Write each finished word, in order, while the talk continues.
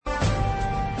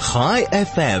Chai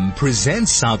FM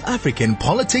presents South African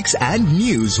politics and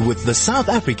news with the South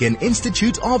African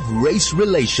Institute of Race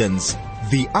Relations.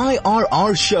 The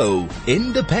IRR show,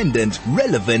 independent,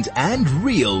 relevant and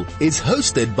real, is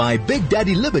hosted by Big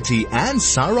Daddy Liberty and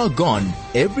Sarah Gon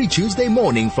every Tuesday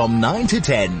morning from 9 to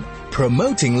 10,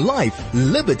 promoting life,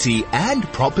 liberty and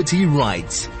property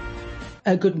rights.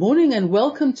 Good morning and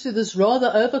welcome to this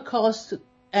rather overcast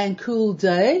and cool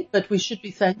day, but we should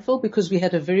be thankful because we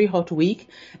had a very hot week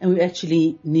and we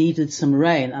actually needed some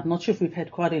rain. I'm not sure if we've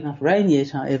had quite enough rain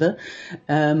yet, however,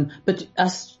 but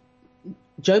us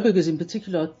Joburgers in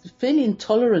particular are fairly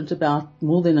intolerant about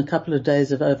more than a couple of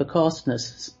days of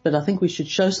overcastness, but I think we should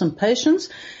show some patience.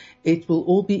 It will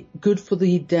all be good for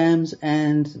the dams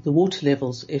and the water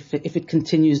levels if it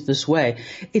continues this way.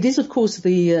 It is, of course,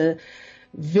 the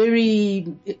very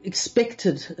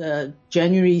expected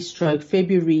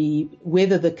January/February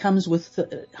weather that comes with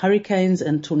hurricanes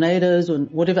and tornadoes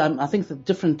and whatever. I think the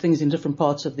different things in different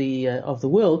parts of the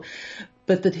world,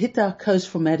 but that hit our coast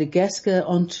from Madagascar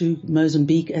onto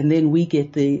Mozambique, and then we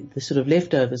get the sort of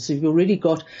leftovers. So you've already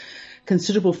got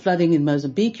considerable flooding in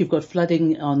Mozambique. You've got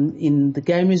flooding in the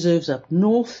game reserves up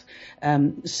north.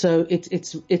 So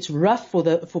it's rough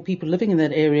for people living in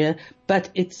that area, but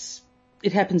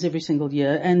it happens every single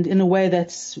year, and in a way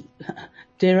that's,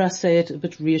 dare I say it, a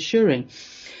bit reassuring.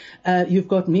 You've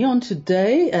got me on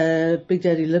today. Big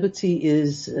Daddy Liberty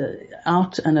is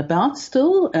out and about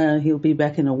still. He'll be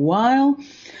back in a while.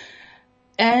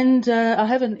 And I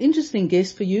have an interesting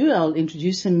guest for you. I'll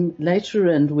introduce him later,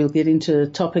 and we'll get into a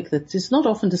topic that is not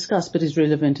often discussed but is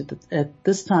relevant at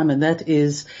this time, and that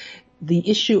is the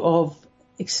issue of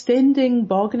extending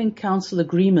bargaining council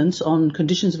agreements on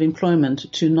conditions of employment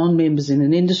to non-members in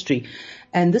an industry.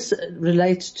 And this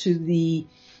relates to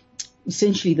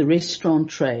essentially the restaurant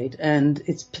trade, and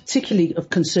it's particularly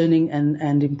of concerning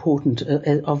and important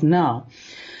of now.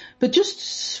 But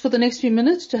just for the next few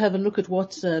minutes to have a look at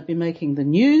what's been making the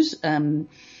news, and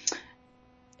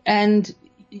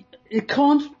it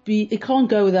can't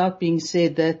go without being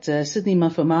said that Sydney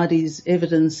Mafamadi's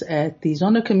evidence at the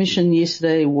Zondo Commission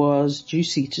yesterday was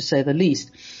juicy, to say the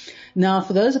least. Now,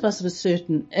 for those of us of a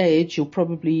certain age, you'll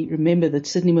probably remember that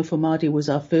Sydney Mafamadi was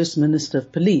our first Minister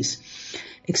of Police.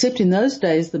 Except in those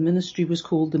days, the ministry was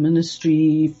called the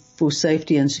Ministry for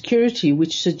Safety and Security,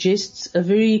 which suggests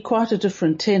quite a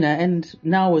different tenor, and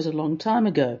now was a long time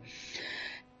ago.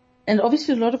 And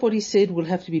obviously a lot of what he said will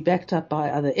have to be backed up by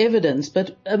other evidence,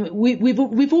 but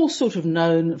we've all sort of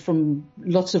known from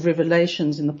lots of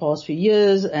revelations in the past few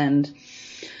years and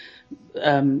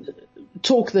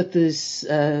talk that there's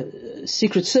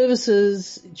secret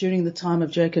services during the time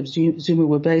of Jacob Zuma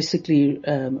were basically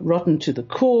rotten to the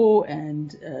core,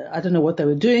 and I don't know what they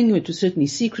were doing. It was certainly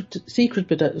secret,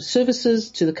 but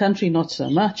services to the country, not so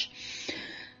much.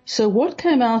 So what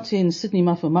came out in Sydney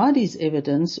Mafamadi's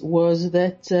evidence was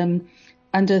that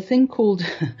under a thing called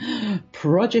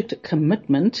Project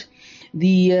Commitment,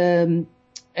 the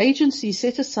agency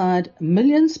set aside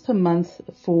millions per month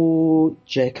for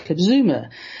Jacob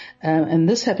Zuma. And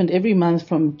this happened every month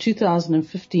from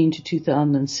 2015 to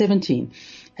 2017.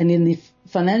 And in the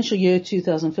financial year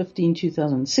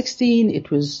 2015-2016, it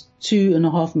was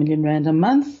 2.5 million rand a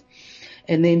month.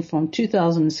 And then from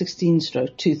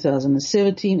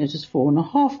 2016-2017, it is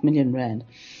 4.5 million rand.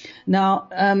 Now,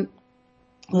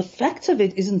 the fact of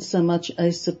it isn't so much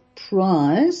a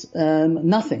surprise.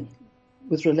 Nothing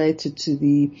with related to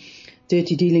the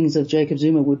dirty dealings of Jacob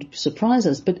Zuma would surprise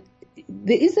us. But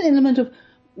there is the element of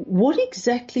what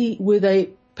exactly were they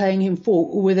paying him for?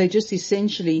 Or were they just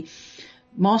essentially,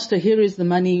 Master, here is the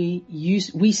money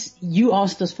you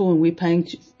asked us for, and we're paying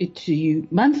it to you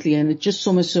monthly, and it just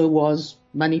almost so was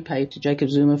money paid to Jacob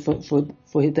Zuma for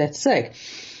that sake.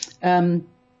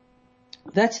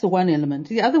 That's the one element.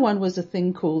 The other one was a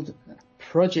thing called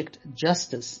Project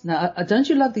Justice. Now, don't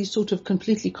you love these sort of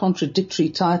completely contradictory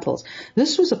titles?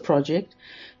 This was a project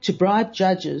to bribe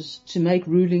judges to make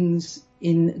rulings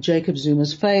in Jacob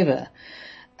Zuma's favor.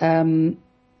 Now,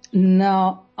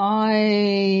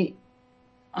 oh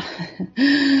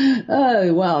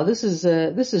wow, this is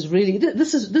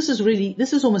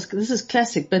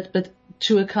classic, but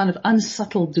to a kind of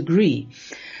unsubtle degree.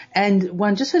 And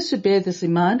one just has to bear this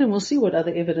in mind, and we'll see what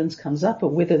other evidence comes up or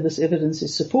whether this evidence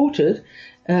is supported.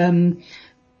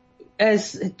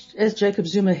 As Jacob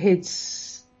Zuma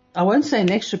heads, I won't say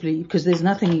inexorably because there's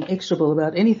nothing inexorable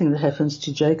about anything that happens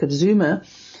to Jacob Zuma,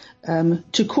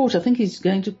 to court. I think he's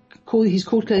going to call his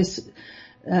court case,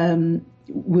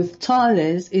 with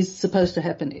Thales is supposed to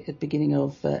happen at the beginning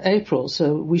of April.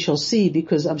 So we shall see,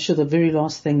 because I'm sure the very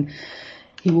last thing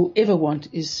he will ever want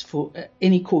is for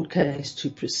any court case to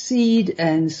proceed,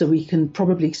 and so we can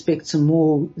probably expect some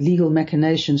more legal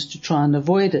machinations to try and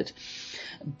avoid it.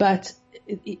 But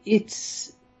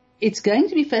it's going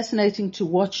to be fascinating to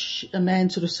watch a man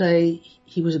sort of say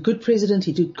he was a good president,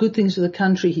 he did good things for the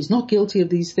country, he's not guilty of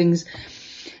these things,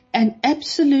 and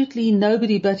absolutely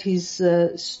nobody but his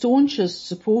staunchest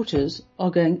supporters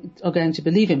are going to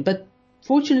believe him. But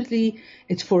fortunately,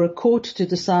 it's for a court to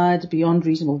decide beyond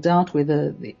reasonable doubt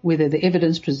whether the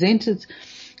evidence presented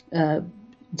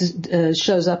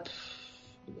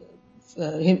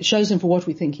shows him for what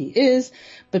we think he is.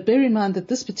 But bear in mind that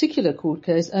this particular court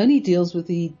case only deals with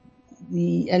the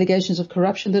allegations of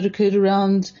corruption that occurred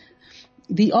around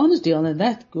the arms deal, and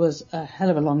that was a hell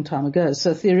of a long time ago.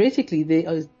 So theoretically, there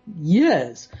are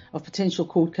years of potential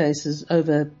court cases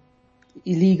over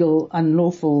illegal,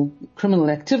 unlawful criminal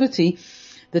activity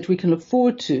that we can look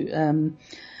forward to.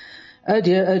 Oh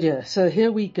dear. So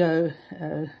here we go,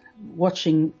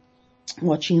 watching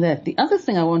that. The other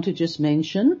thing I want to just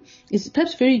mention is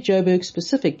perhaps very Joburg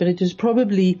specific, but it has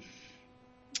probably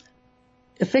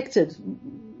affected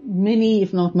many,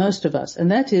 if not most of us,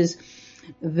 and that is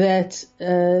that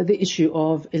the issue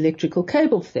of electrical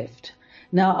cable theft.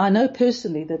 Now, I know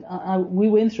personally that we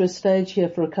went through a stage here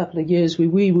for a couple of years where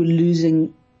we were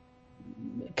losing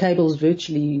cables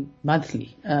virtually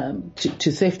monthly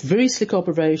to theft. Very slick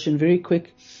operation, very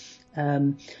quick,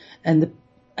 and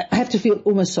I have to feel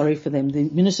almost sorry for them. The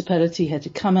municipality had to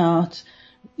come out,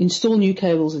 install new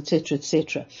cables, etc.,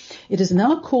 etc. It is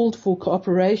now called for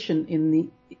cooperation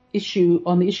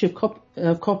on the issue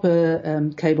of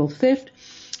copper cable theft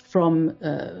from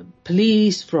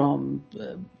police, from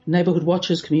neighborhood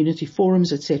watches, community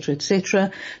forums, etc.,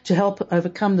 etc., to help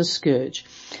overcome the scourge.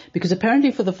 Because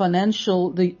apparently for the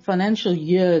financial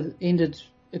year ended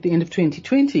at the end of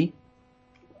 2020,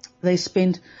 they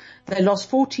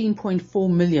lost 14.4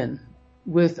 million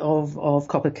worth of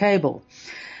copper cable.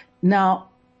 Now,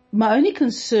 my only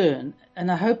concern, and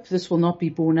I hope this will not be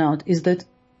borne out, is that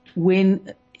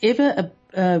whenever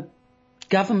a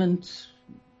government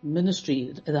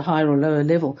ministry at a higher or lower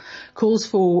level calls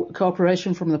for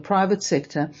cooperation from the private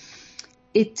sector,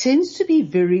 it tends to be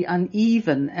very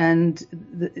uneven, and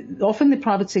often the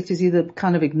private sector is either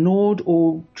kind of ignored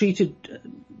or treated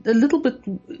a little bit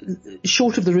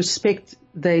short of the respect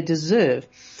they deserve.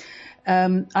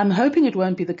 I'm hoping it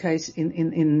won't be the case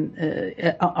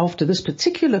after this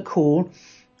particular call,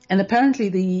 and apparently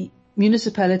the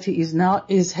municipality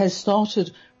has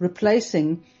started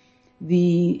replacing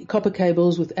the copper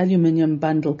cables with aluminium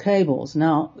bundle cables.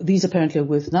 Now, these apparently are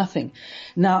worth nothing.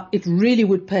 Now, it really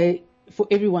would pay for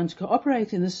everyone to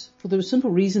cooperate in this for the simple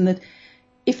reason that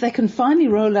if they can finally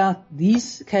roll out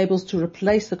these cables to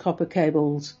replace the copper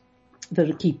cables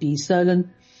that keep being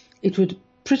stolen, it would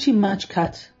pretty much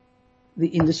cut the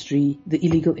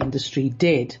illegal industry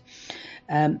dead.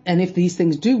 And if these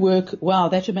things do work, wow,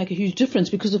 that would make a huge difference,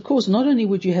 because of course not only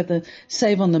would you have the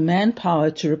save on the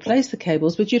manpower to replace the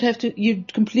cables, but you'd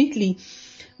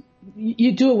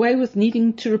do away with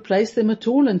needing to replace them at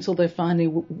all until they finally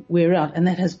wear out. And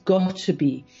that has got to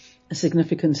be a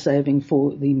significant saving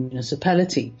for the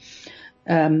municipality.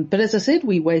 But as I said,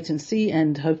 we wait and see,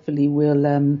 and hopefully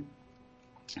we'll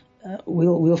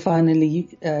finally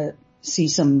see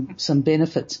some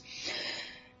benefits.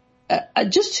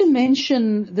 Just to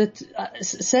mention that,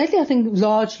 sadly, I think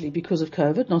largely because of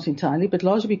COVID, not entirely, but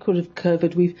largely because of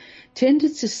COVID, we've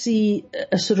tended to see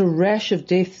a sort of rash of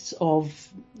deaths of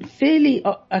fairly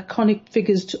iconic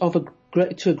figures to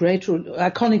a greater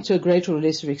or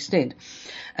lesser extent.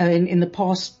 In the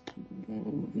past,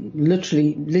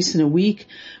 literally less than a week,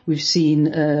 we've seen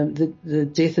the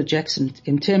death of Jackson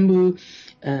Mthembu,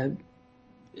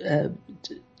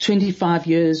 25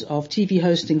 years of TV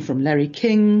hosting from Larry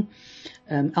King,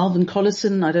 Alvin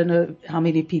Collison. I don't know how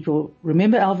many people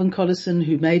remember Alvin Collison,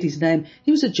 who made his name.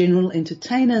 He was a general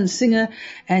entertainer and singer,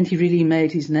 and he really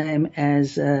made his name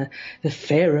as the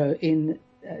Pharaoh in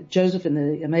Joseph in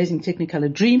the Amazing Technicolor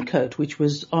Dreamcoat, which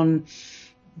was on,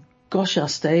 our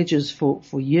stages for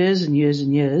years and years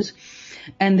and years.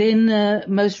 And then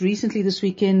most recently this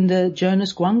weekend,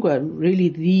 Jonas Gwangwa, really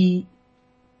the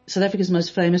South Africa's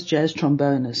most famous jazz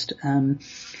trombonist.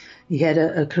 He had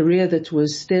a career that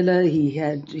was stellar. He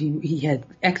had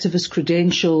activist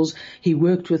credentials. He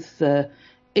worked with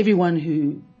everyone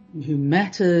who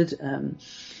mattered,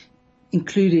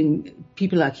 including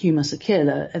people like Hugh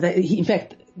Masekela. In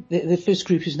fact, the first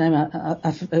group whose name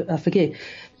I forget,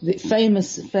 the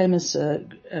famous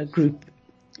group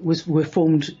were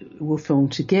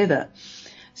formed together.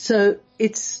 So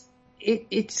it's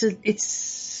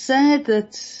sad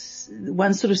that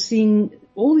one's sort of seeing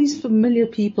all these familiar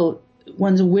people,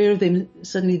 one's aware of them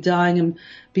suddenly dying and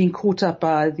being caught up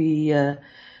by the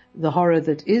horror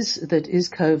that is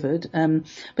COVID.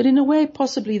 But in a way,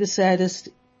 possibly the saddest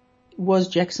was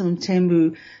Jackson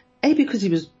Mthembu, because he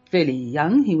was fairly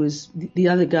young. The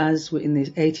other guys were in their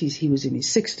 80s, he was in his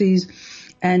 60s.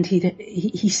 And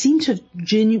he seemed to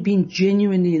have been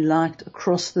genuinely liked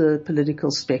across the political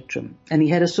spectrum. And he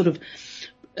had a sort of,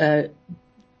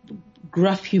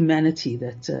 gruff humanity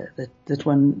that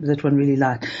one really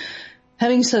liked.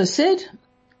 Having so said,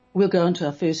 we'll go on to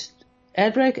our first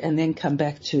ad break and then come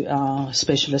back to our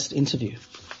specialist interview.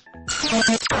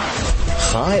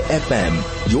 High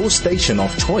FM, your station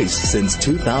of choice since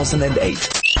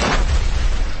 2008.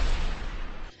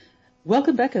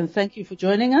 Welcome back and thank you for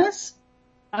joining us.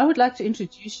 I would like to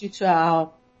introduce you to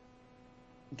our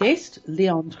guest,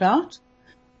 Leon Traut.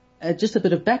 Just a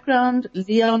bit of background.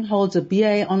 Leon holds a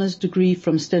BA Honours degree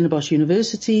from Stellenbosch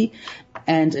University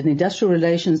and an Industrial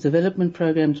Relations Development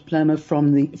Program diploma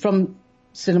from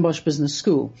Stellenbosch Business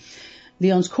School.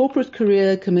 Leon's corporate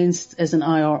career commenced as an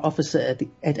IR officer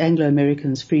at Anglo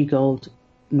American's Free Gold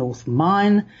North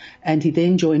Mine, and he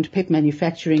then joined PEP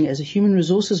Manufacturing as a human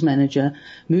resources manager,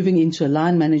 moving into a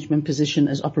line management position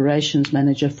as operations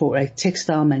manager for a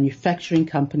textile manufacturing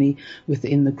company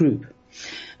within the group.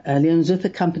 Leon's with the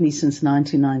company since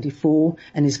 1994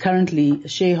 and is currently a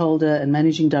shareholder and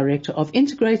managing director of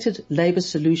Integrated Labour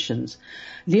Solutions.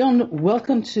 Leon,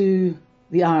 welcome to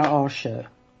the IRR show.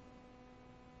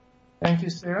 Thank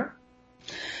you, Sarah.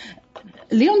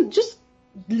 Leon, just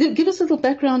give us a little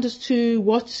background as to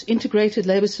what Integrated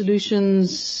Labour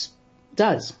Solutions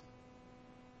does.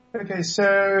 Okay,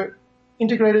 so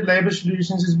Integrated Labour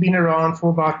Solutions has been around for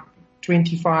about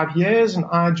 25 years, and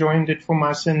I joined it for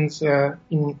my sins in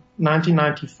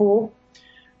 1994.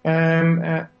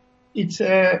 It's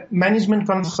a management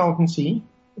consultancy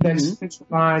that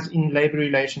specializes in labour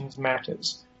relations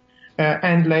matters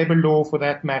and labour law for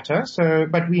that matter. So,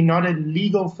 but we're not a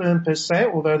legal firm per se,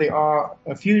 although there are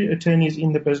a few attorneys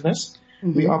in the business.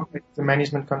 We operate as a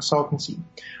management consultancy.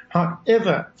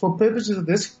 However, for purposes of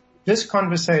this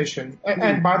conversation,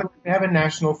 and by the way, we have a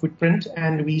national footprint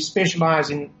and we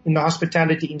specialize in the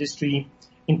hospitality industry,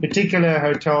 in particular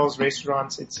hotels,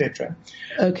 restaurants, etc.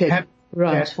 Okay,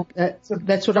 right.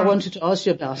 That's what I wanted to ask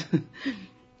you about.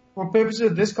 For purposes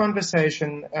of this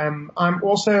conversation, I'm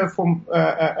also from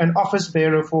an office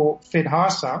bearer for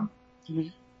FEDHASA,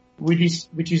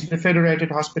 which is the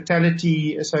Federated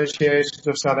Hospitality Association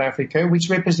of South Africa, which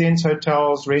represents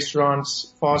hotels,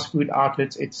 restaurants, fast food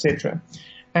outlets, etc.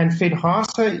 And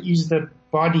FEDHASA is the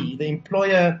body, the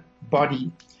employer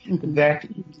body that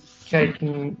is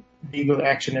taking legal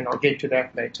action, and I'll get to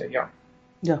that later.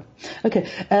 Yeah. Okay.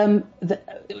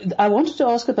 I wanted to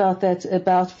ask about that,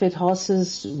 about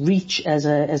FEDHASA's reach as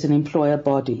an employer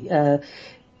body.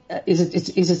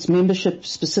 Is its membership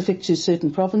specific to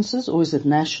certain provinces, or is it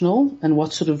national? And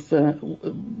what sort of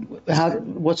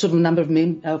number of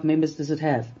members does it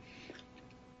have?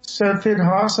 So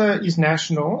FEDHASA is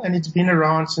national, and it's been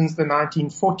around since the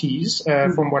 1940s,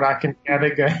 from what I can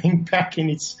gather, going back in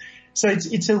it's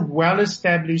a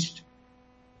well-established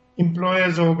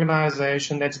employers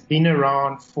organization that's been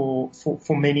around for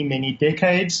many, many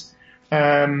decades.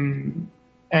 And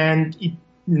it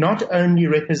not only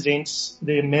represents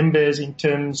their members in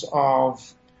terms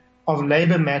of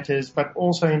labor matters, but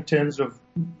also in terms of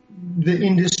the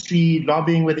industry,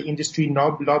 lobbying with the industry,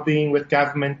 lobbying with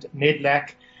government,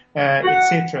 NEDLAC,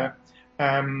 etc.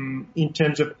 In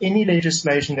terms of any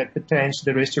legislation that pertains to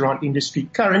the restaurant industry.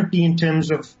 Currently, in terms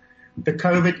of the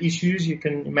COVID issues, you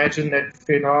can imagine that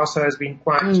FEDHASA has been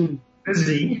quite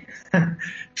busy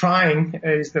trying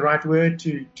is the right word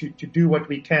to do what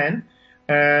we can.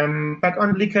 But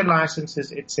on liquor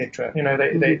licenses, etc.,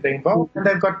 they're involved, and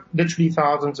they've got literally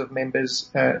thousands of members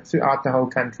throughout the whole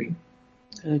country.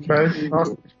 Okay.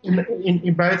 Both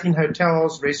in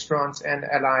hotels, restaurants, and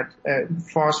allied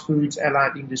fast foods,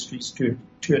 allied industries to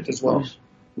it as well.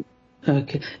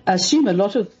 Okay. I assume a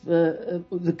lot of the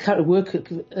work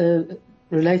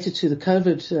related to the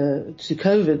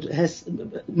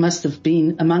COVID must have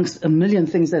been amongst a million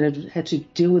things that it had to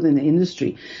deal with in the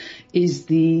industry.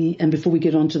 And before we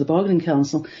get on to the bargaining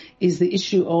council, is the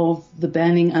issue of the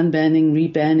banning, unbanning,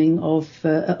 rebanning of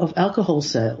alcohol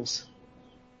sales.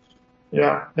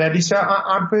 Yeah, that is.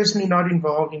 I'm personally not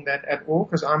involved in that at all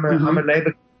because I'm a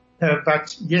labor.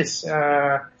 But yes,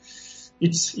 it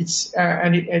hits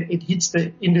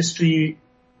the industry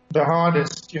the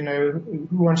hardest. Who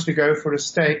wants to go for a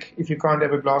steak if you can't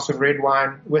have a glass of red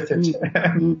wine with it?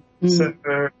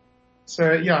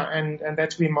 So yeah, and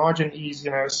that's where margin is.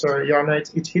 So yeah, no,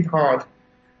 it's hit hard.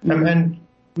 And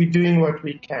we're doing what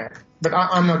we can. But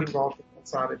I'm not involved in that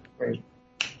side of the equation.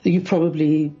 You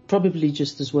probably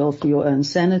just as well for your own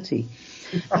sanity.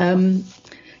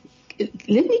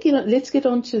 Let's get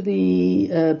on to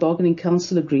the bargaining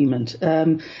council agreement.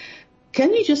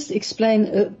 Can you just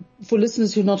explain, for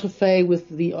listeners who are not au fait with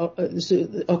the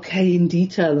arcane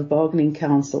detail of bargaining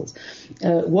councils,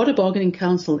 what a bargaining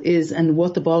council is and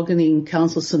what the bargaining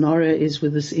council scenario is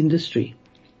with this industry?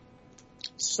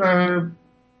 So,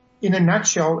 in a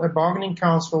nutshell, a bargaining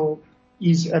council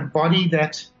is a body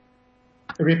that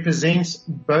represents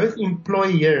both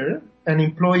employer and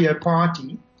employer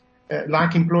party,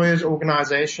 like employers'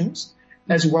 organizations,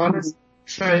 as well as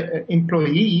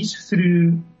employees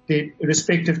through their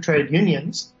respective trade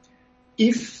unions.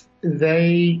 If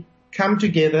they come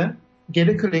together, get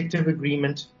a collective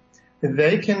agreement,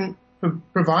 they can,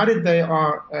 provided they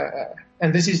are,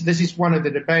 and this is one of the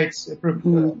debates,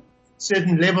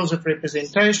 certain levels of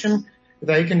representation,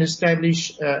 they can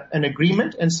establish an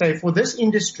agreement and say for this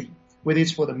industry, whether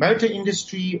it's for the motor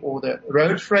industry or the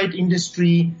road freight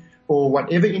industry or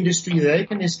whatever industry, they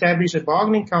can establish a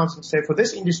bargaining council and say for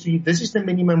this industry, this is the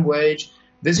minimum wage,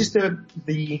 this is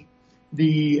the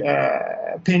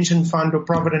pension fund or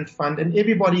provident fund, and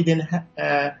everybody then,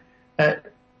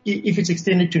 if it's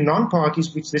extended to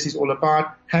non-parties, which this is all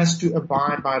about, has to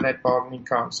abide by that bargaining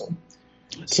council.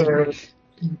 So,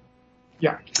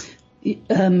 yeah.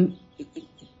 One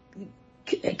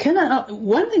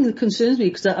thing that concerns me,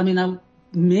 because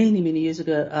many years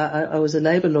ago, I was a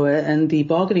labour lawyer, and the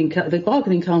bargaining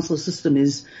council system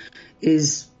is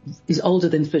older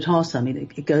than FITHASA. I mean,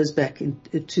 it goes back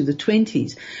to the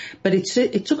 20s, but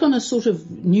it took on a sort of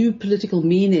new political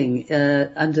meaning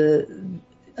under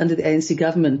the ANC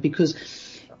government, because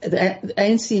the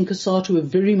ANC and COSATU were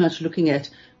very much looking at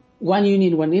one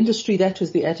union, one industry. That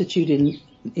was the attitude in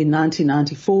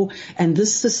 1994, and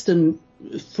this system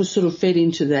sort of fed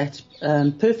into that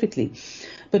perfectly.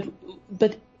 But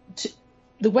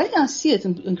the way I see it,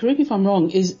 and correct me if I'm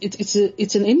wrong, is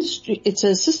it's an industry, it's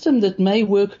a system that may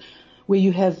work where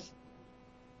you have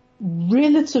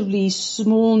relatively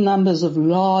small numbers of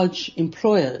large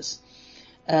employers,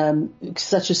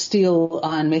 such as steel,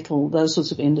 iron, metal, those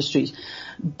sorts of industries.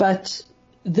 But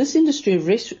this industry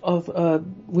of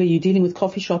where you're dealing with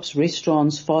coffee shops,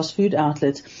 restaurants, fast food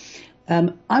outlets,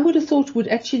 I would have thought would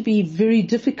actually be very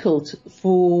difficult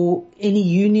for any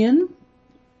union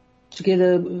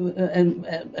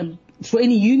for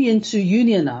any union to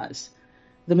unionize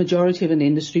the majority of an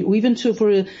industry, or even for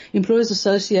an employers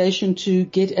association to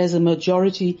get as a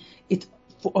majority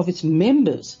of its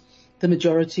members the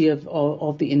majority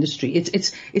of the industry.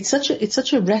 It's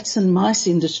such a rats and mice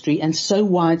industry and so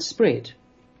widespread.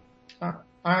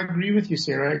 I agree with you,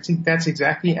 Sarah. I think that's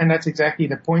exactly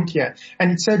the point here.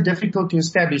 And it's so difficult to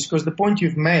establish, because the point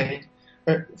you've made,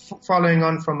 following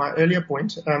on from my earlier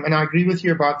point, and I agree with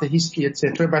you about the history,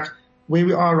 etc., but where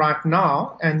we are right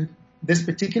now and this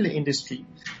particular industry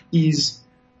is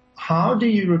how do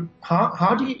you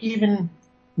even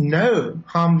know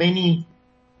how many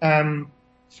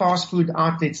fast food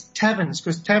outlets, taverns,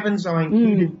 because taverns are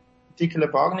included in the particular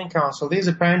bargaining council. There's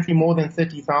apparently more than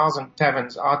 30,000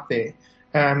 taverns out there.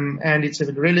 And it's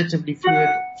a relatively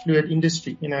fluid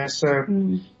industry, so,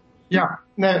 yeah,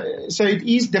 no, so it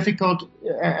is difficult,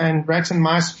 and rats and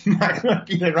mice might not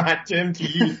be the right term to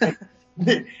use.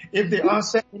 If there are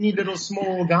so many little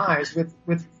small guys with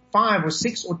 5 or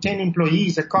 6 or 10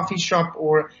 employees, a coffee shop,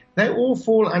 or they all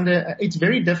fall under, it's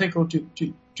very difficult to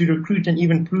recruit and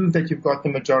even prove that you've got the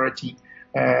majority,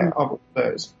 of all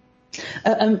those.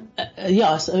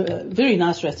 Yes, very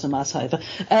nice rats and mice, however.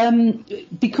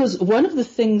 Because one of the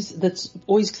things that's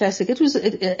always classic, and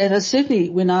certainly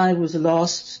when I was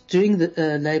last doing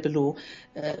the labour law,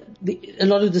 a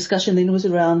lot of discussion then was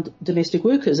around domestic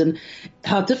workers and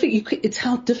how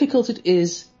difficult it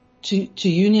is to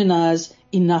unionize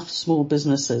enough small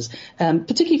businesses,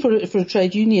 particularly for a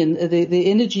trade union. The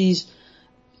energies,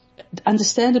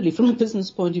 understandably, from a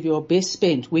business point of view, are best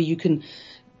spent where you can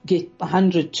get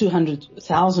 100,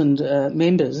 200,000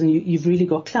 members, and you've really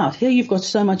got clout. Here you've got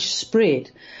so much spread.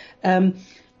 The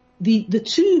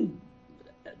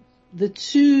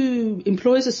two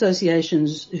employers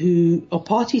associations who are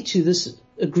party to this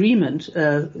agreement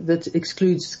that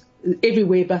includes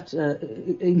everywhere but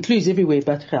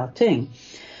Gauteng,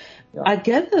 yeah. I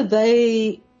gather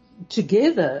they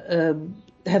together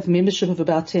have membership of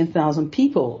about 10,000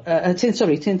 people,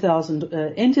 10,000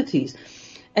 entities.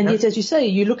 And yet, as you say,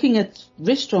 you're looking at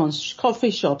restaurants,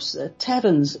 coffee shops,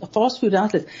 taverns, fast food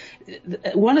outlets.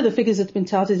 One of the figures that's been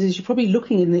touted is you're probably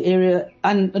looking in the area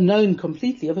unknown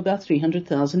completely of about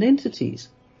 300,000 entities.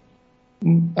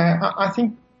 I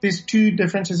think there's two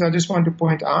differences I just want to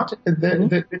point out.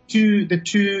 The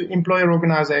two employer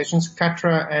organizations,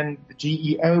 CUTRA and the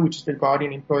GEO, which is the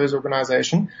Guardian Employers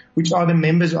Organization, which are the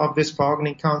members of this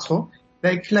bargaining council,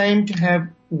 they claim to have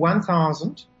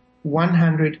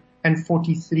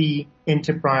 1,143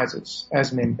 enterprises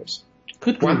as members.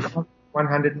 Good.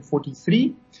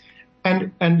 1,143.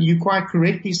 And you quite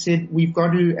correctly said we've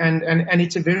got to, and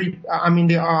it's a very,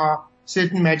 there are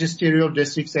certain magisterial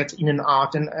districts that's in and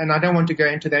out, and I don't want to go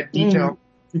into that detail,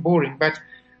 too boring, but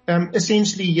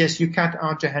essentially, yes, you cut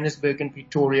out Johannesburg and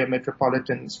Pretoria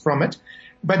metropolitans from it,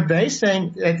 but they're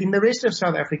saying that in the rest of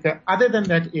South Africa, other than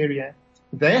that area,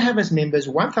 they have as members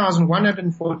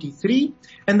 1,143,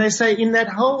 and they say in that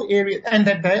whole area, and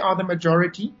that they are the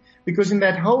majority, because in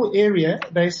that whole area,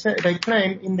 they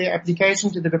claim in their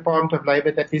application to the Department of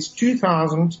Labour that there's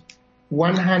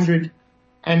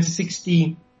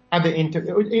 2,160 other in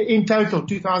total,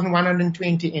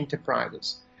 2,120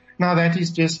 enterprises. Now that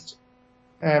is just,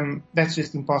 that's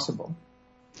just impossible.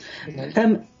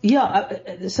 So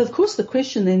of course the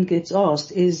question then gets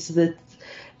asked is that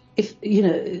if,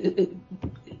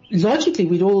 logically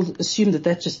we'd all assume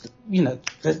that just,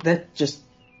 that just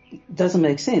doesn't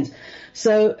make sense.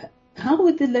 So how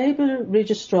would the Labour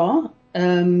registrar,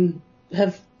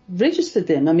 have registered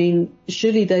them? I mean,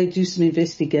 surely they do some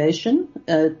investigation,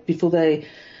 before they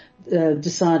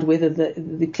decide whether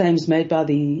the claims made by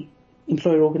the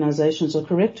employer organizations are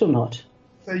correct or not.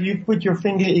 So you put your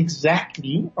finger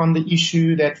exactly on the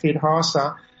issue that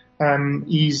FedHasa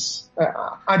is,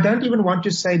 I don't even want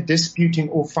to say disputing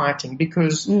or fighting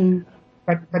because,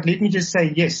 but let me just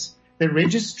say yes, the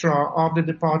registrar of the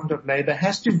Department of Labour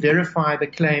has to verify the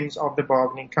claims of the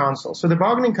bargaining council. So the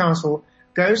bargaining council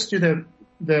goes to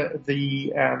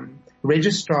the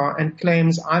registrar and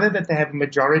claims either that they have a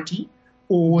majority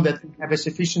or that they have a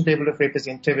sufficient level of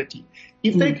representativity.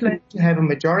 If they claim to have a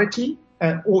majority,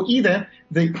 or either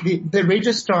the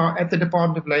registrar at the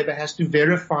Department of Labour has to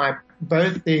verify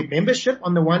both their membership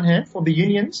on the one hand for the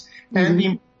unions and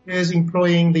the employers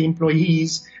employing the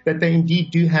employees that they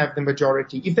indeed do have the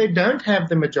majority. If they don't have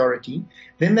the majority,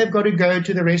 then they've got to go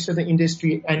to the rest of the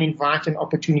industry and invite an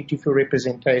opportunity for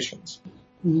representations.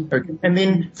 Okay. And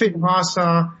then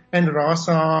FedHasa and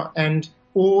RASA and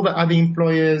all the other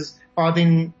employers are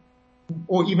then,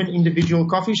 or even individual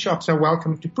coffee shops are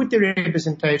welcome to put their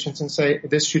representations and say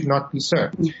this should not be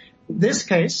so. In this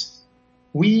case,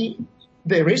 the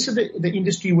rest of the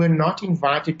industry were not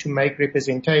invited to make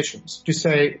representations, to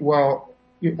say, well,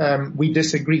 we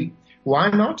disagree. Why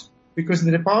not? Because the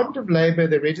Department of Labour,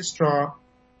 the registrar,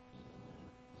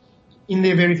 in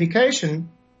their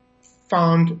verification,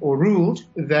 found or ruled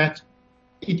that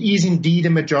it is indeed a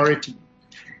majority.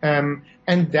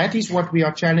 And that is what we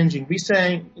are challenging. We're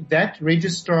saying that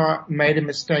registrar made a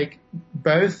mistake,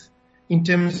 both in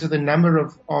terms of the number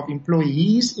of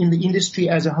employees in the industry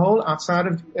as a whole outside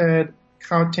of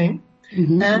Gauteng,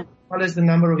 as well as the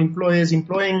number of employers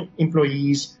employing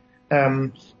employees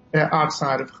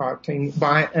outside of Gauteng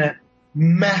by a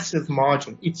massive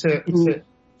margin. It's a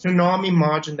tsunami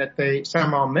margin that they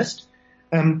somehow missed.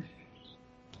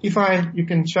 You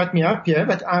can shut me up here,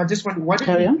 but I just want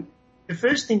the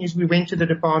first thing is we went to the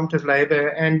Department of Labour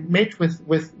and met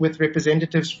with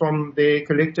representatives from their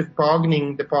collective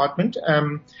bargaining department,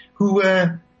 who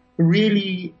were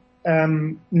really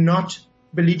not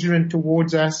belligerent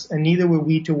towards us, and neither were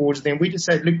we towards them. We just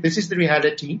said, look, this is the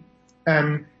reality.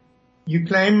 You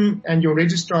claim, and your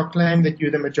registrar claim that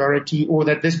you're the majority, or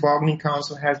that this bargaining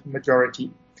council has the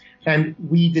majority, and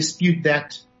we dispute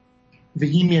that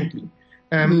vehemently.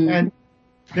 And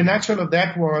the natural of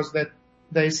that was that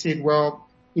they said, well,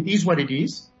 it is what it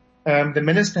is. The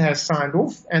minister has signed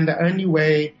off, and the only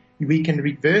way we can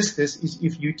reverse this is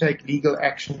if you take legal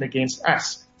action against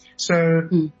us. So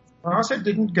ASA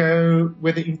didn't go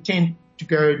with the intent to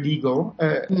go legal.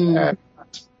 The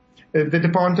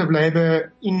Department of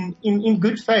Labour, in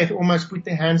good faith, almost put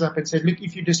their hands up and said, look,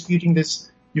 if you're disputing this,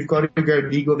 you've got to go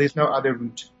legal. There's no other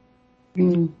route.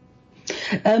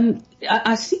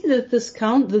 I see that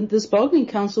this bargaining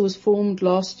council was formed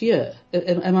last year.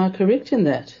 Am I correct in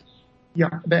that?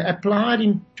 Yeah, they applied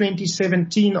in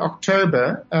 2017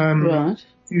 October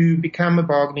to become a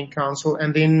bargaining council,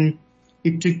 and then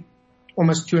it took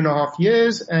almost 2.5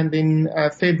 years, and then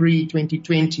February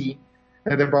 2020,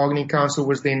 the bargaining council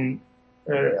was then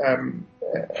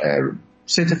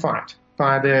certified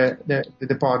by the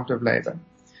Department of Labour.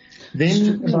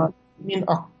 Then in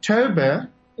October,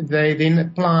 they then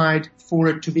applied for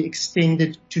it to be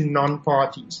extended to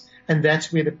non-parties. And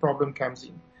that's where the problem comes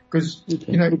in. Because,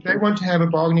 if they want to have a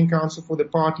bargaining council for the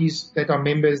parties that are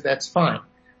members, that's fine.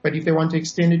 But if they want to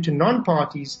extend it to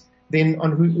non-parties, then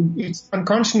on who, it's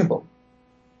unconscionable.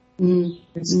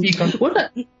 Let's speak on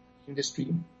the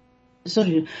industry.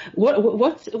 Sorry,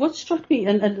 what struck me,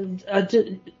 and I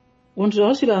wanted to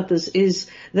ask you about this, is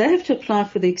they have to apply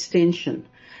for the extension.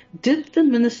 Did the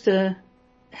minister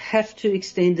have to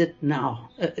extend it now?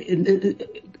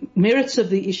 Merits of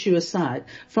the issue aside,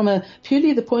 from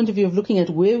purely the point of view of looking at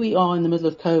where we are in the middle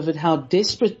of COVID, how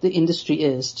desperate the industry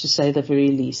is, to say the very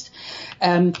least.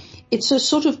 It's a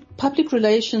sort of public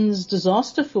relations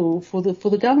disaster for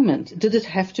the government. Did it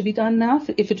have to be done now,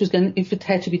 if it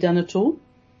had to be done at all?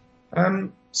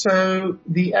 So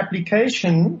the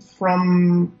application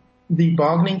from the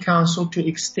bargaining council to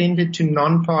extend it to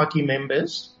non-party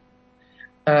members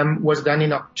was done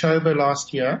in October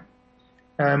last year.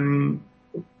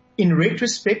 In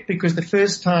retrospect, because the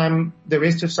first time the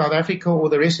rest of South Africa or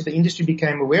the rest of the industry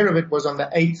became aware of it was on the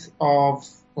 8th of,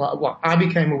 I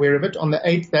became aware of it on the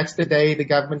 8th. That's the day the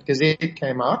government gazette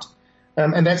came out.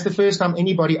 And that's the first time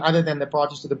anybody other than the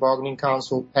parties to the bargaining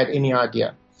council had any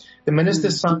idea. The minister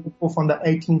signed off on the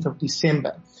 18th of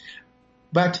December.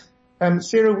 But,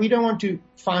 Sarah, we don't want to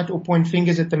fight or point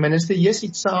fingers at the minister. Yes,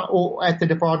 or at the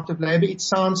Department of Labour. It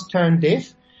sounds tone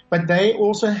deaf, but they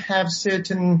also have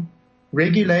certain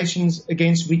regulations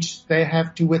against which they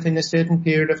have to, within a certain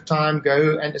period of time,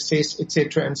 go and assess,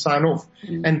 etc., and sign off.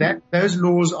 And those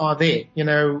laws are there.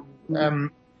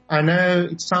 I know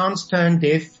it sounds tone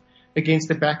deaf against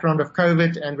the background of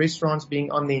COVID and restaurants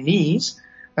being on their knees,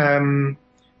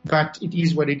 but it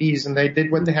is what it is, and they did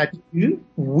what they had to do.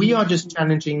 We are just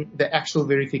challenging the actual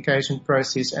verification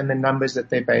process and the numbers that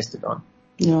they based it on.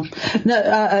 Yeah.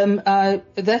 No,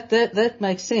 that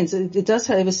makes sense. It does,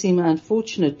 however, seem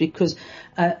unfortunate because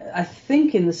I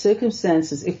think in the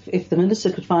circumstances, if the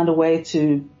minister could find a way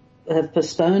to have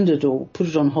postponed it or put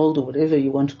it on hold or whatever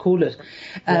you want to call it,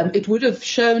 it would have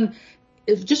shown,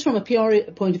 just from a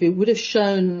PR point of view, it would have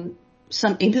shown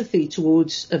some empathy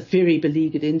towards a very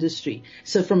beleaguered industry.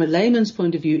 So from a layman's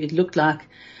point of view, it looked like,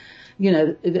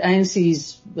 the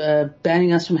ANC's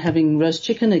banning us from having roast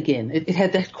chicken again. It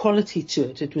had that quality to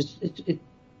it.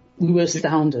 We were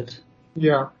astounded.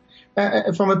 Yeah.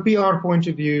 From a PR point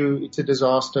of view, it's a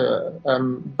disaster.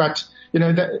 But,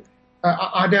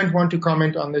 I don't want to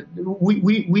comment on that.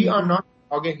 We are not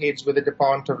loggerheads with the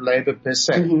Department of Labour per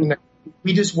se. Mm-hmm.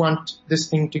 We just want this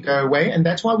thing to go away. And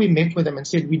that's why we met with them and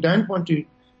said, we don't want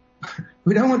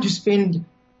to spend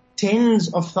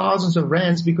tens of thousands of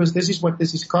rands because this is what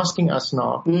this is costing us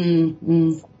now.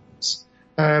 Mm-hmm.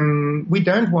 We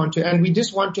don't want to, and we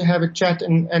just want to have a chat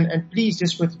and please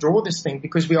just withdraw this thing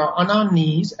because we are on our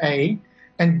knees, A,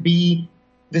 and B,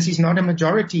 this is not a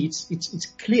majority. It's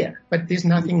clear, but there's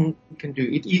nothing we can do.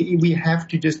 We have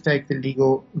to just take the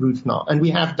legal route now, and we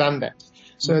have done that.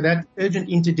 So that urgent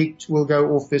interdict will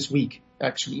go off this week,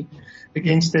 actually,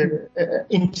 against the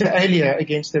inter alia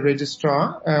against the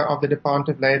registrar of the Department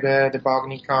of Labour, the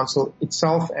Bargaining Council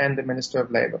itself, and the Minister of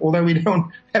Labour. Although we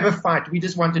don't have a fight, we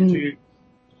just wanted to.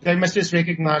 They must just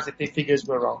recognise that their figures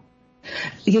were wrong.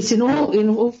 Yes, in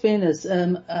all fairness,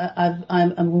 I'm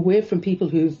aware from people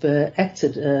who've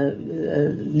acted,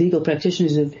 legal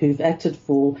practitioners who've acted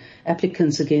for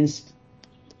applicants against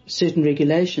certain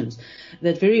regulations,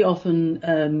 that very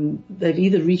often they've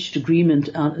either reached agreement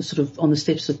sort of on the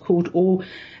steps of court, or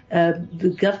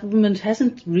the government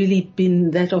hasn't really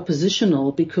been that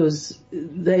oppositional because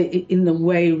they, in a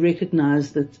way,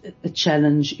 recognise that a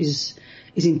challenge is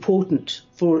important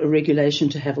for a regulation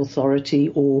to have authority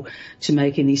or to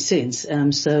make any sense.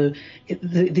 So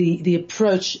the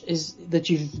approach is that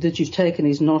you've taken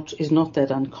is not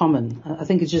that uncommon. I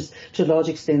think it's just to a large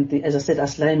extent, as I said,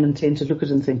 us laymen tend to look at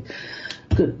it and think,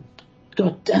 good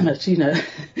God damn it,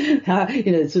 how,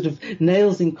 sort of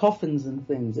nails in coffins and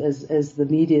things, as the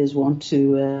media is want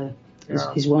to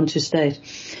state.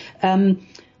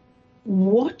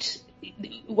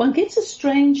 One gets a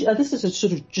strange, this is a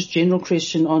sort of just general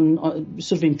question on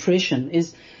sort of impression,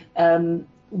 is there's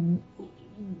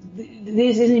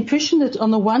an impression that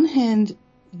on the one hand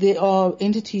there are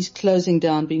entities closing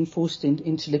down, being forced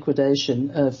into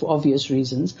liquidation for obvious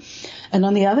reasons, and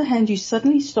on the other hand you're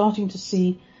suddenly starting to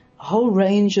see a whole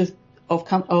range of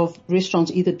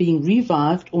restaurants either being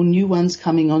revived or new ones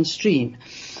coming on stream.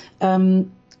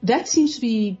 That seems to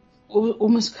be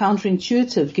almost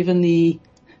counterintuitive given the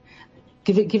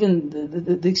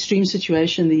extreme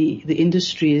situation the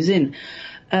industry is in.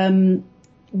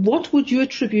 What would you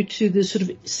attribute to the sort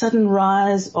of sudden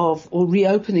rise or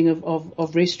reopening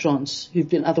of restaurants who've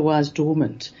been otherwise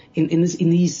dormant in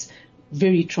these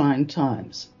very trying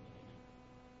times?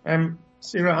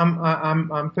 Sarah,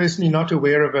 I'm personally not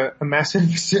aware of a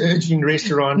massive surge in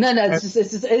restaurants. No,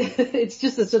 it's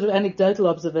just a sort of anecdotal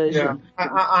observation.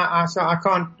 Yeah, so I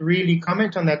can't really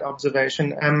comment on that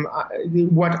observation.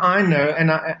 What I know,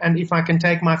 and if I can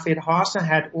take my FedHasa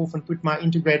hat off and put my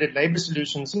integrated labor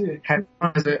solutions hat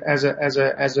on as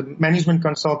a management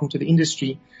consultant to the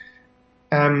industry,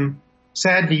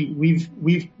 sadly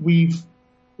we've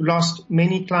lost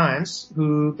many clients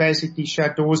who basically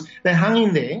shut doors. They hung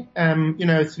in there,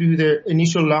 through the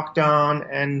initial lockdown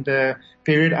and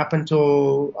period up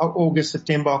until August,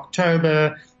 September,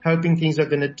 October, hoping things are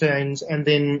going to change. And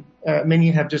then many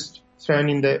have just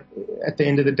thrown at the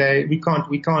end of the day, we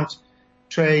can't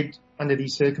trade under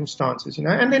these circumstances,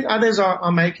 And then others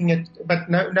are making it, but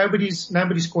nobody's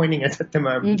coining it at the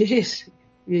moment. Yes.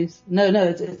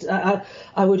 No.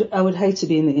 I would hate to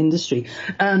be in the industry.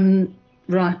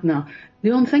 Right now,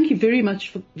 Leon, thank you very much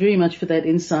for that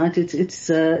insight. It's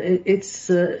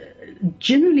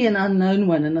generally an unknown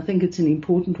one, and I think it's an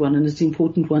important one, and it's an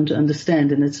important one to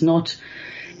understand. And there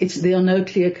are no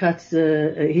clear-cut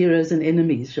heroes and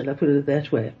enemies, shall I put it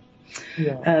that way?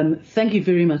 Yeah. Thank you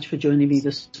very much for joining me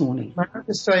this morning. I have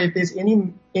to say, if there's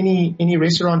any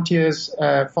restaurateurs,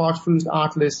 fast food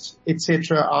outlets,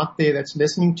 etc., out there that's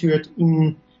listening to it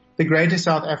in the greater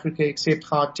South Africa, except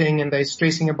Gauteng, and they're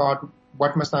stressing about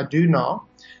what must I do now,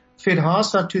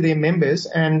 FedHasa to their members,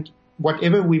 and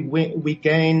whatever we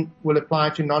gain will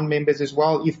apply to non-members as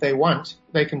well. If they want,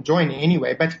 they can join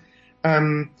anyway. But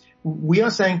we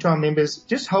are saying to our members,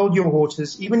 just hold your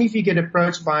horses. Even if you get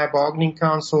approached by a bargaining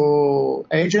council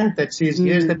agent that says,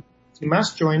 yes, that you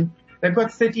must join, they've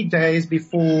got 30 days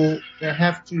before they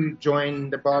have to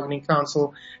join the bargaining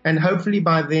council. And hopefully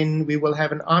by then we will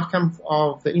have an outcome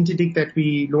of the interdict that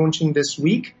we're launching this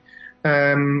week.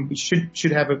 We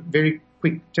should have a very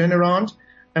quick turnaround.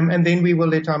 And then we will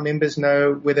let our members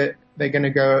know whether they're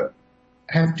going to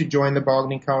have to join the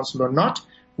bargaining council or not.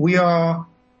 We are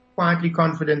quietly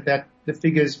confident that the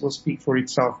figures will speak for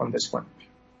itself on this one.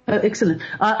 Excellent.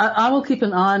 I will keep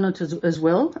an eye on it as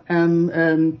well,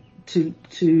 to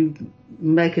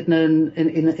make it known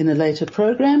in a later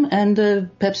program, and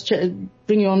perhaps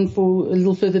bring you on for a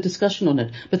little further discussion on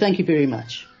it. But thank you very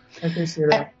much. Okay,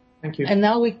 Sarah. Thank you. And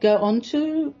now we go on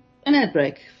to an ad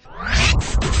break.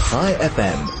 High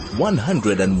FM,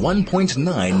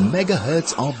 101.9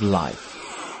 megahertz of life.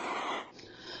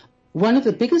 One of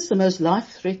the biggest and most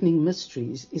life-threatening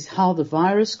mysteries is how the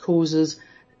virus causes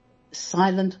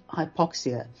silent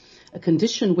hypoxia, a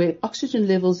condition where oxygen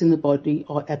levels in the body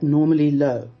are abnormally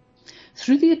low.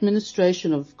 Through the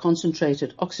administration of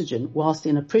concentrated oxygen whilst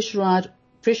in a pressurized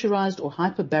or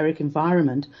hyperbaric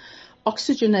environment,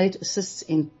 oxygenate assists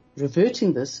in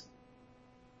reverting this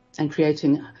and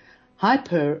creating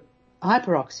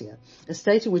hyperoxia, a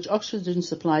state in which oxygen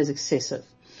supply is excessive.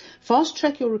 Fast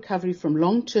track your recovery from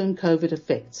long-term COVID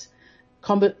effects.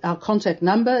 Our contact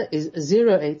number is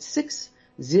 086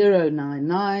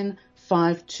 099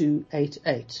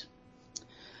 5288.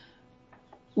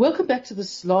 Welcome back to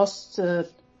this last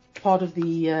part of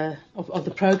the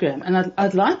program, and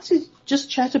I'd like to just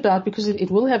chat about, because it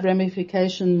will have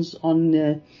ramifications on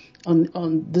the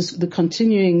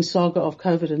continuing saga of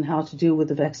COVID and how to deal with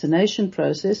the vaccination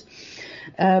process.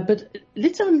 But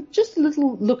let's have just a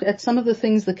little look at some of the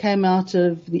things that came out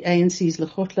of the ANC's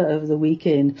Lekgotla over the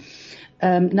weekend.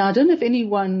 Now, I don't know if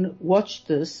anyone watched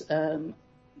this,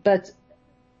 but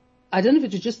I don't know if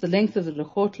it was just the length of the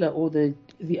Lekgotla or the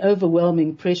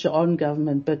overwhelming pressure on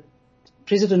government, but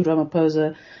President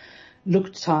Ramaphosa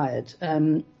looked tired.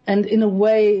 And in a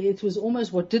way, it was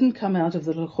almost what didn't come out of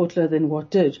the Lekgotla than what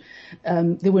did.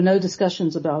 There were no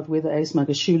discussions about whether Ace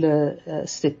Magashule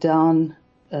stepped down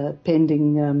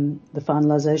pending the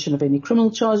finalization of any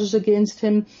criminal charges against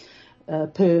him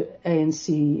per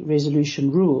ANC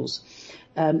resolution rules.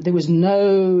 There was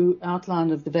no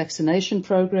outline of the vaccination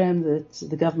program that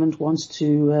the government wants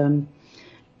to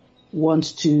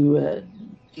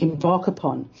embark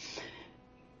upon.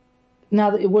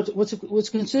 Now, what's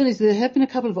concerned is there have been a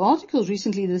couple of articles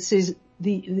recently that says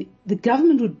the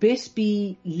government would best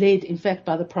be led, in fact,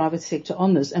 by the private sector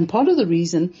on this. And part of the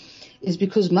reason is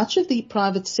because much of the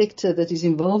private sector that is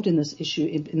involved in this issue,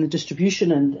 in the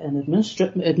distribution and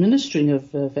administering of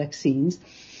vaccines,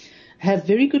 have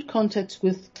very good contacts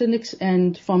with clinics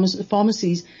and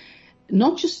pharmacies,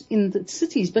 not just in the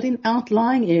cities, but in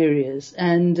outlying areas.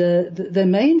 And they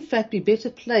may, in fact, be better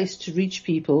placed to reach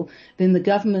people than the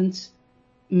government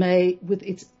may with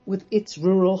its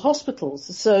rural hospitals.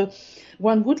 So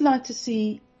one would like to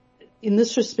see, in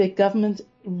this respect, government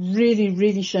really,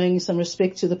 really showing some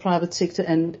respect to the private sector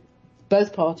and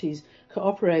both parties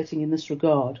cooperating in this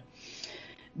regard.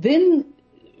 Then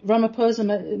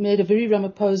Ramaphosa made a very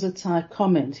Ramaphosa-type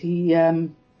comment. He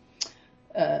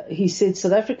said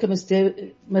South Africa must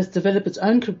develop its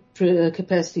own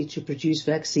capacity to produce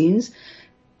vaccines,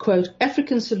 quote,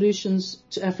 African solutions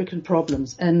to African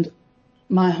problems. And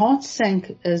my heart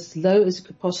sank as low as it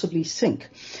could possibly sink,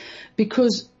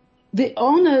 because there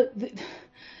are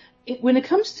when it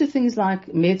comes to things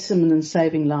like medicine and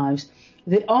saving lives,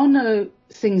 there are no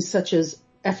things such as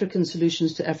African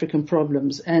solutions to African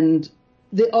problems. And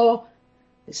there are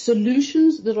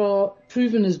solutions that are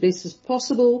proven as best as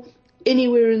possible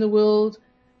anywhere in the world,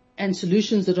 and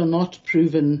solutions that are not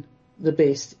proven the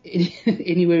best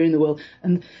anywhere in the world.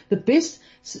 And the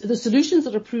solutions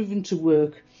that are proven to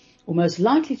work, or most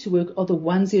likely to work, are the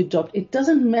ones you adopt. It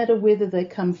doesn't matter whether they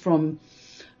come from,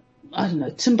 I don't know,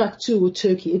 Timbuktu or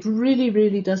Turkey. It really,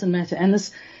 really doesn't matter. And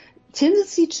this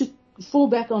tendency to fall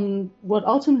back on what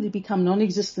ultimately become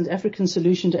non-existent African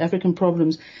solution to African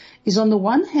problems is, on the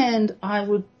one hand, I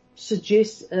would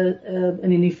suggest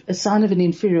a sign of an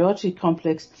inferiority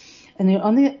complex, and then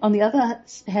on the other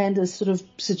hand, a sort of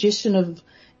suggestion of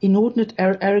inordinate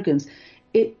arrogance.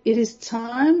 It is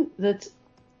time that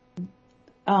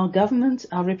our government,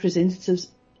 our representatives,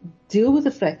 deal with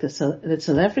the fact that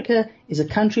South Africa is a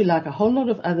country like a whole lot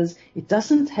of others. It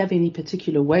doesn't have any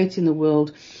particular weight in the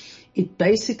world. It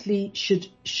basically should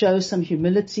show some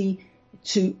humility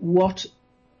to what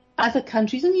other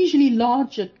countries, and usually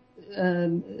larger,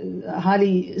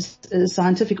 highly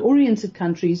scientific-oriented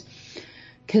countries,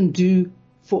 can do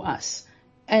for us.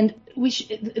 And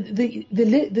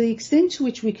the extent to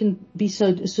which we can be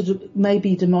so sort of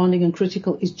maybe demanding and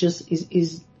critical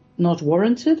is not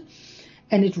warranted,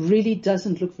 and it really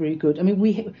doesn't look very good. I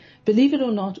mean, believe it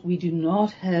or not, we do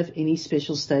not have any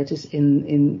special status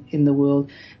in the world,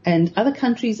 and other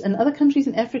countries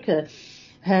in Africa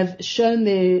have shown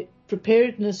their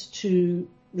preparedness to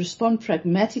respond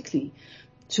pragmatically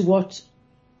to what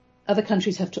other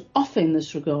countries have to offer in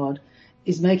this regard,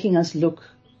 is making us look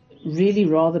really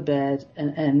rather bad,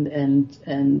 and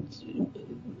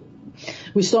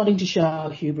we're starting to show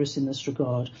our hubris in this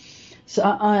regard. So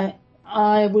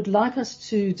I would like us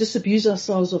to disabuse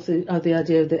ourselves of the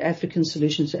idea of the African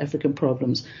solution to African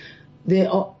problems.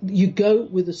 You go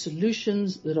with the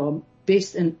solutions that are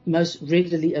best and most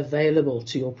readily available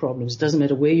to your problems. It doesn't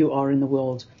matter where you are in the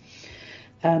world.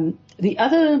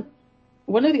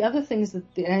 One of the other things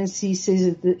that the ANC says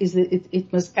is that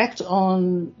it must act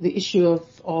on the issue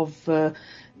of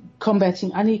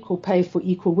combating unequal pay for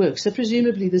equal work. So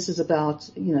presumably this is about,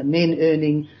 men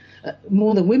earning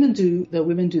more than women do, though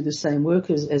women do the same work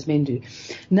as men do.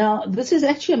 Now, this is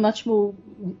actually a much more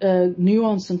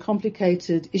nuanced and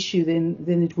complicated issue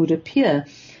than it would appear.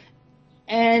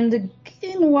 And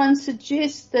again, one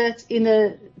suggests that in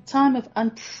a time of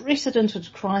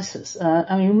unprecedented crisis,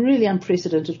 really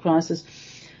unprecedented crisis,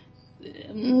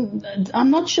 I'm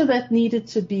not sure that needed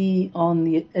to be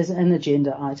as an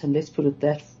agenda item. Let's put it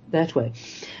that way.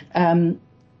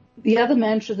 The other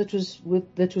mantra that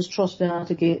was trotted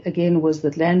out again was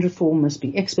that land reform must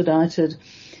be expedited.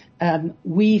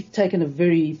 We've taken a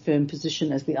very firm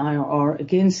position as the IRR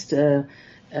against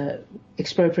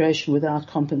expropriation without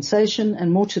compensation,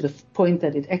 and more to the point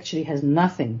that it actually has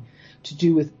nothing to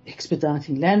do with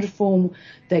expediting land reform.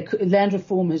 Land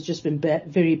reform has just been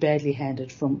very badly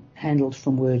handled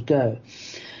from word go.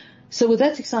 So with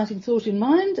that exciting thought in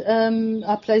mind,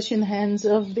 I place you in the hands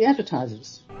of the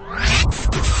advertisers.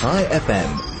 High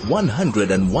FM,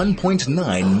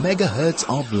 101.9 megahertz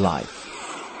of life.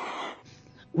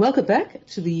 Welcome back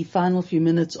to the final few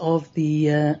minutes of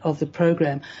the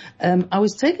program. I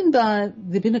was taken by,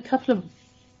 there've been a couple of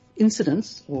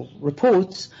incidents or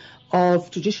reports of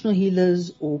traditional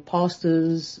healers or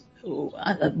pastors, or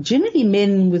generally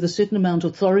men with a certain amount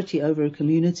of authority over a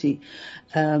community,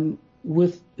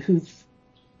 who've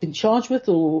been charged with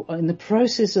or are in the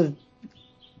process of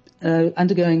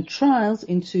undergoing trials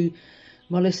into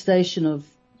molestation of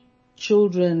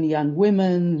children, young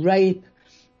women, rape,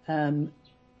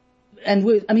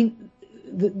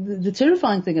 the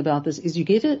terrifying thing about this is you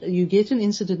get an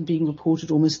incident being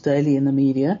reported almost daily in the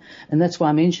media, and that's why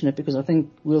I mention it, because I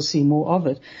think we'll see more of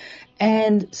it.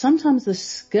 And sometimes the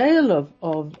scale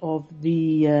of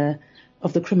the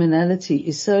criminality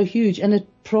is so huge, and it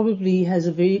probably has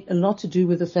a lot to do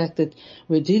with the fact that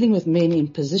we're dealing with men in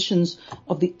positions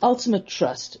of the ultimate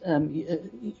trust,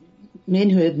 men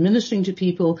who are administering to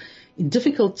people in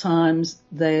difficult times.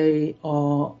 They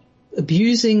are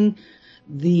abusing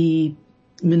the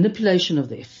manipulation of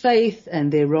their faith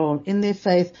and their role in their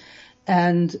faith.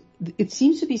 And it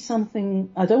seems to be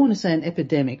something, I don't want to say an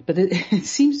epidemic, but it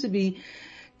seems to be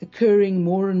occurring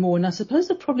more and more. And I suppose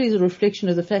that probably is a reflection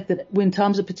of the fact that when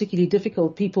times are particularly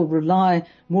difficult, people rely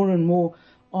more and more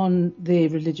on their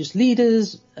religious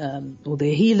leaders, or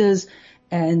their healers,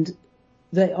 and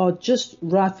they are just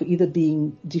ripe for either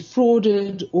being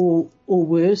defrauded or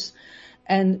worse.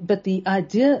 But the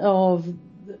idea of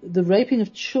the raping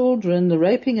of children, the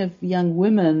raping of young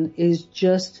women is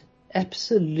just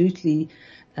absolutely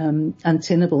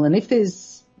untenable. And if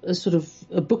there's a sort of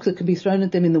a book that can be thrown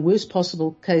at them in the worst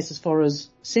possible case as far as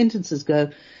sentences go,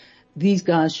 these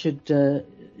guys should get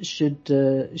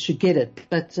it.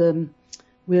 But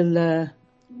we'll, as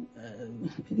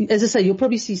I say, you'll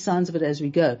probably see signs of it as we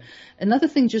go. Another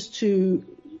thing just to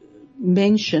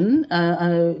mention,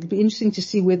 it'll be interesting to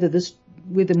see whether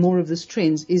more of this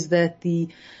trends, is that the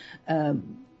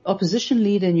opposition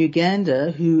leader in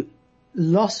Uganda, who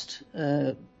lost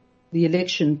the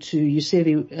election to Yusuf,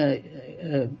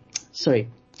 sorry,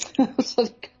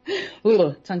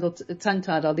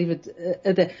 tongue-tied, I'll leave it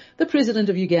there. The president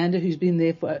of Uganda, who's been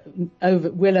there for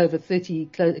well over 30,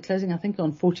 closing I think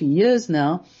on 40 years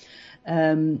now,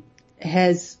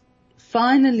 has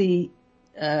finally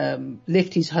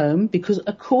left his home because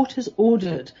a court has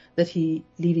ordered that he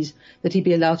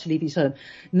be allowed to leave his home.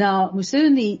 Now,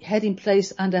 Museveni had in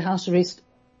place under house arrest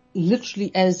literally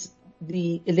as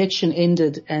the election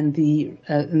ended and the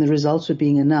results were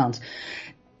being announced.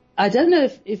 I don't know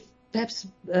if perhaps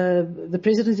the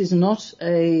president is not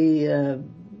doesn't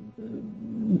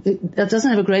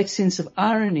have a great sense of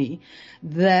irony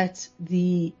that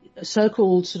the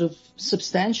so-called sort of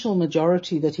substantial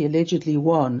majority that he allegedly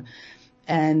won,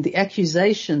 and the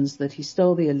accusations that he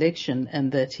stole the election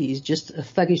and that he is just a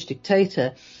thuggish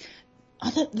dictator,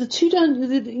 the two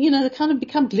they kind of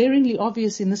become glaringly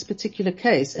obvious in this particular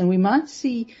case. And we might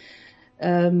see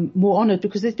more on it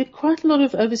because there's been quite a lot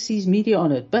of overseas media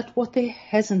on it. But what there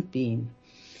hasn't been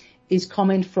is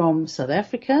comment from South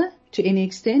Africa to any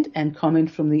extent, and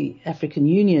comment from the African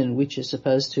Union, which is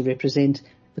supposed to represent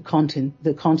the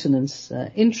continent's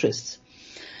interests.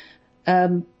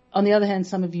 On the other hand,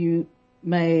 some of you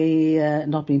may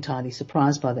not be entirely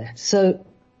surprised by that. So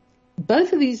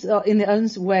both of these are, in their own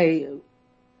way,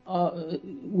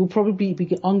 will probably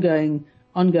be ongoing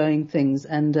things,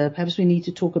 and perhaps we need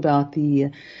to talk about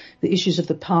the issues of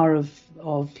the power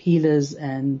of healers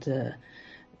and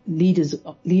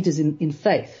leaders in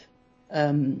faith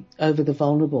over the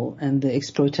vulnerable and the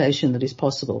exploitation that is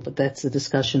possible. But that's a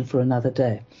discussion for another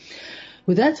day.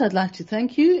 With that, I'd like to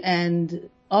thank you and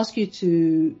ask you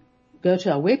to go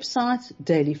to our website,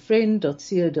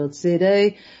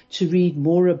 dailyfriend.co.za, to read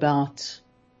more about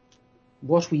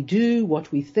what we do,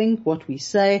 what we think, what we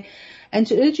say, and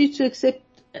to urge you to accept,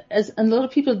 as a lot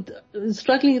of people are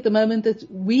struggling at the moment, that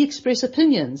we express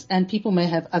opinions and people may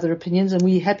have other opinions, and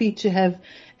we're happy to have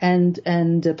and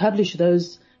publish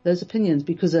those opinions,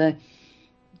 because a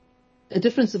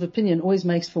difference of opinion always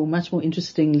makes for much more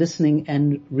interesting listening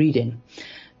and reading.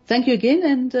 Thank you again,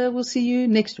 and we'll see you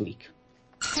next week.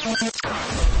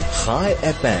 High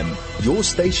FM, your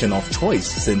station of choice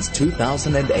since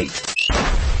 2008.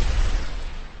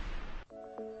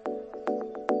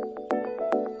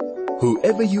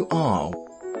 Whoever you are,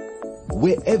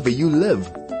 wherever you live,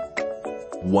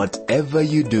 whatever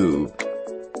you do,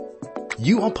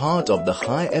 you are part of the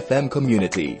High FM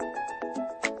community.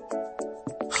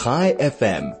 High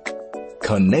FM,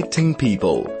 connecting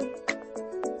people.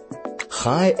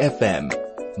 High FM,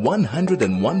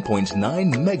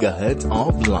 101.9 megahertz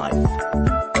of life.